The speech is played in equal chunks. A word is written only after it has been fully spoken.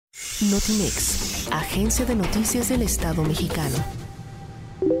Notimex, Agencia de Noticias del Estado Mexicano.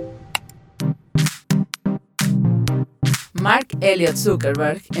 Mark Elliott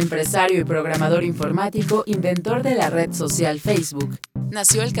Zuckerberg, empresario y programador informático, inventor de la red social Facebook,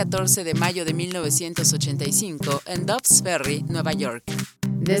 nació el 14 de mayo de 1985 en Dobbs Ferry, Nueva York.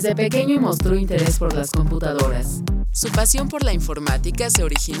 Desde pequeño mostró interés por las computadoras. Su pasión por la informática se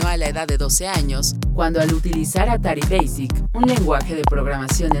originó a la edad de 12 años, cuando al utilizar Atari Basic, un lenguaje de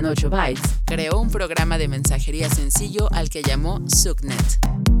programación en 8 bytes, creó un programa de mensajería sencillo al que llamó ZuckNet.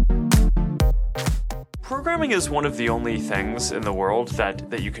 Programming is one of the only things in the world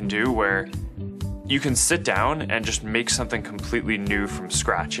that you can do where you can sit down and just make something completely new from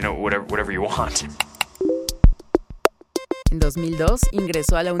scratch, whatever you want. En 2002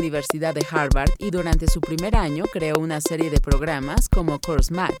 ingresó a la Universidad de Harvard y durante su primer año creó una serie de programas como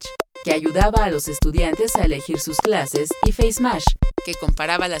Course Match, que ayudaba a los estudiantes a elegir sus clases, y Face Match, que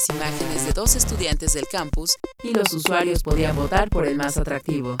comparaba las imágenes de dos estudiantes del campus y los usuarios podían votar por el más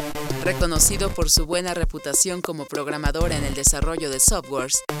atractivo. Reconocido por su buena reputación como programador en el desarrollo de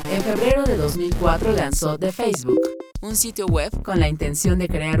softwares, en febrero de 2004 lanzó The Facebook, un sitio web con la intención de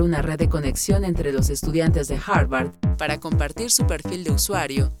crear una red de conexión entre los estudiantes de Harvard para compartir su perfil de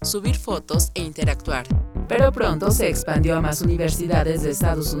usuario, subir fotos e interactuar. Pero pronto se expandió a más universidades de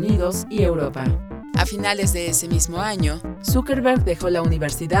Estados Unidos y Europa. A finales de ese mismo año, Zuckerberg dejó la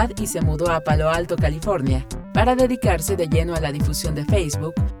universidad y se mudó a Palo Alto, California, para dedicarse de lleno a la difusión de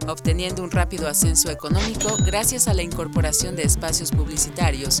Facebook, obteniendo un rápido ascenso económico gracias a la incorporación de espacios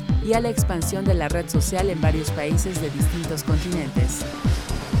publicitarios y a la expansión de la red social en varios países de distintos continentes.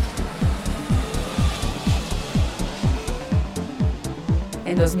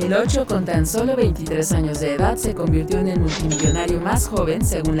 En 2008, con tan solo 23 años de edad, se convirtió en el multimillonario más joven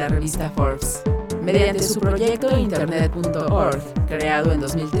según la revista Forbes. Mediante su proyecto Internet.org, creado en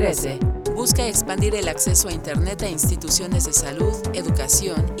 2013, busca expandir el acceso a Internet a instituciones de salud,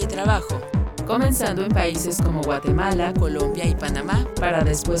 educación y trabajo, comenzando en países como Guatemala, Colombia y Panamá, para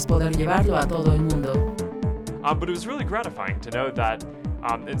después poder llevarlo a todo el mundo. But it was really gratifying to know that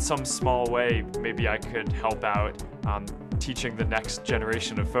in some small way, maybe I could help out teaching the next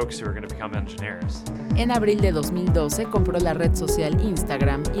generation of folks who are going to become engineers. En abril de 2012 compró la red social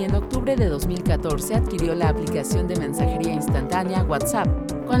Instagram y en octubre de 2014 adquirió la aplicación de mensajería instantánea WhatsApp,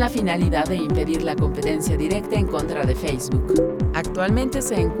 con la finalidad de impedir la competencia directa en contra de Facebook. Actualmente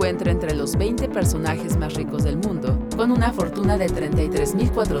se encuentra entre los 20 personajes más ricos del mundo, con una fortuna de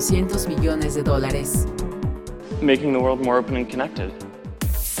 $33.400 millones. Making the world more open and connected.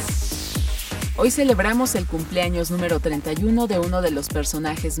 Hoy celebramos el cumpleaños número 31 de uno de los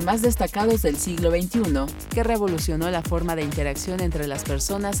personajes más destacados del siglo XXI, que revolucionó la forma de interacción entre las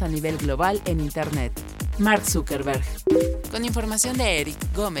personas a nivel global en Internet, Mark Zuckerberg. Con información de Eric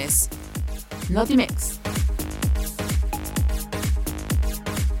Gómez, Notimex.